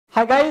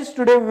Hi guys,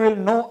 today we will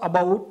know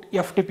about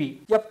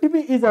FTP.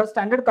 FTP is a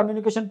standard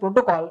communication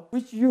protocol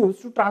which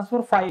used to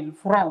transfer file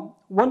from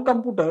one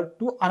computer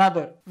to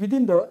another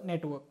within the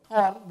network,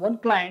 or one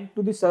client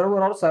to the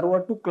server or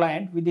server to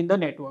client within the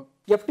network.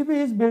 FTP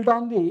is built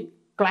on the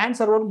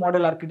client-server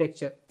model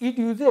architecture. It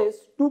uses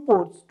two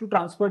ports to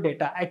transfer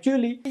data.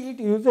 Actually, it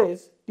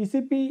uses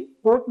TCP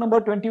port number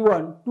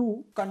 21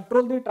 to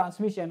control the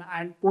transmission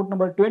and port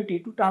number 20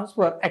 to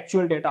transfer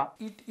actual data.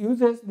 It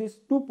uses these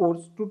two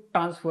ports to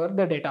transfer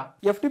the data.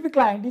 FTP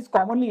client is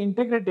commonly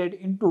integrated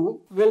into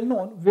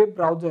well-known web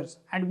browsers,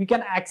 and we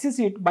can access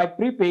it by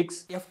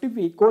prefix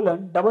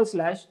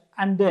FTP://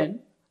 and then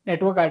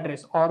network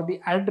address, or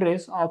the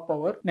address of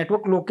our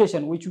network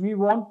location which we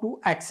want to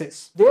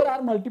access. There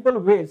are multiple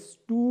ways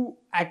to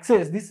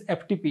access this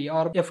FTP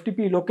or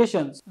FTP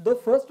locations. The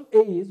first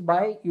way is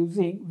by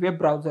using web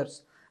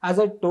browsers. As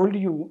I told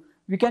you,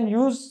 we can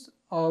use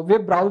a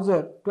web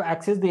browser to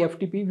access the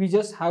FTP. We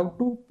just have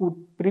to put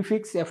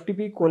prefix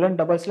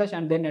FTP://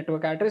 and then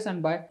network address,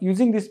 and by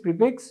using this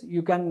prefix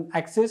you can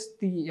access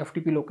the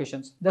FTP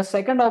locations. The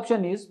second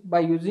option is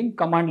by using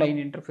command line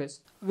interface.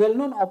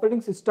 Well-known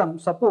operating system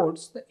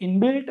supports the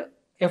inbuilt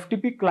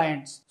FTP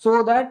clients,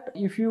 so that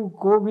if you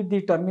go with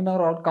the terminal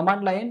or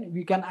command line,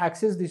 we can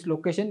access this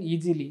location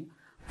easily.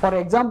 For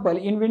example,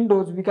 in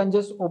Windows, we can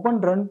just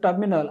open run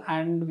terminal,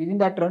 and within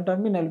that run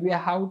terminal, we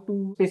have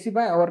to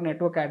specify our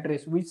network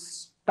address, which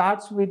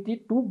starts with the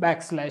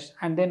 2/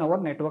 and then our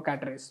network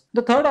address.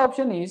 The third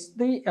option is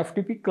the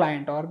FTP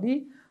client or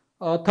the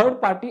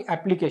third-party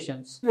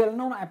applications.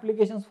 Well-known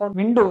applications for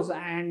Windows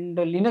and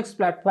Linux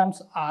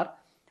platforms are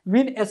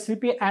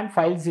WinSCP and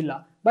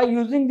FileZilla. By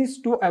using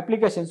these two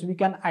applications, we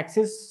can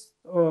access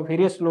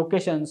various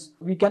locations.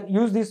 We can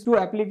use these two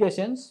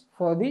applications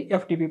for the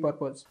FTP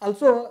purpose.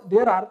 Also,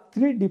 there are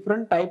three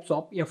different types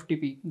of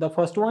FTP. The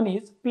first one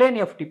is plain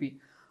FTP.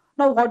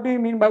 Now, what do you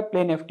mean by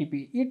plain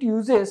FTP? It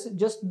uses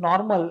just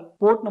normal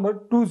port number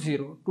 20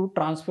 to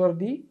transfer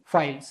the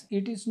files.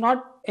 It is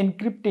not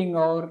encrypting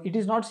or it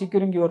is not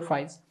securing your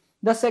files.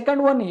 The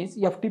second one is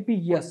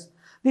FTP-S.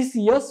 This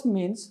yes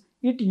means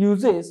it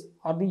uses,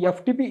 or the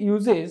FTP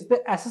uses,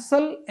 the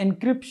SSL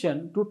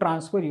encryption to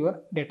transfer your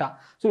data.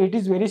 So it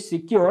is very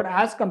secure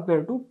as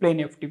compared to plain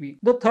FTP.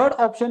 The third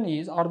option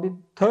is, or the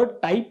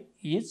third type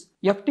is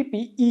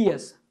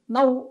FTP-ES.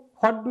 Now,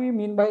 what do you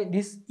mean by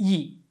this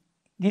E?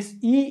 This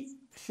E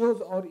shows,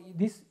 or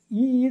this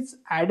E is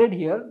added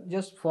here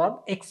just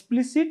for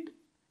explicit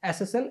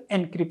SSL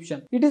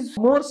encryption. It is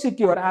more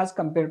secure as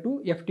compared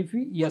to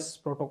FTP-S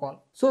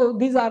protocol. So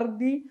these are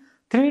the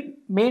three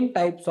main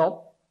types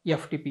of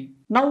FTP.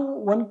 Now,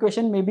 one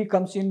question maybe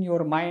comes in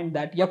your mind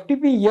that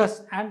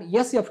FTP-S and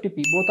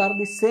SFTP both are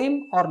the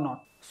same or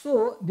not.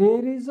 So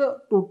there is a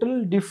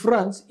total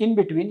difference in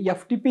between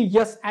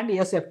FTP-S and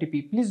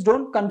SFTP. Please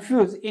don't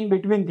confuse in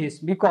between this,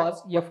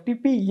 because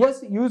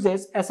FTP-S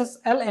uses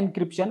SSL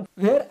encryption,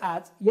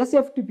 whereas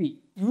SFTP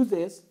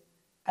uses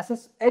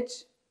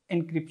SSH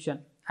encryption,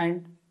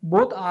 and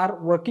both are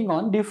working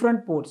on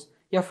different ports.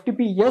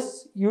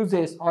 FTP-S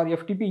uses, or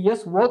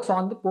FTP-S works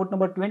on the port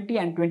number 20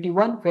 and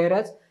 21,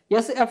 whereas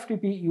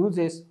SFTP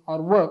uses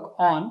or work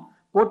on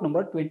port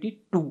number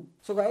 22.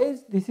 So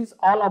guys, this is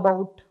all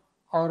about,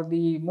 or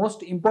the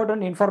most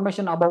important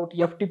information about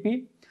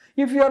FTP.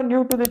 If you are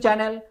new to the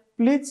channel,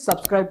 please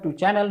subscribe to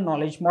channel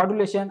Knowledge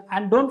Modulation,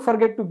 and don't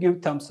forget to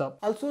give thumbs up.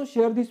 Also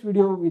share this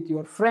video with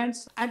your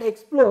friends and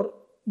explore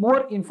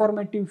more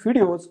informative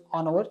videos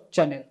on our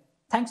channel.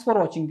 Thanks for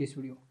watching this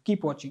video.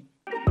 Keep watching.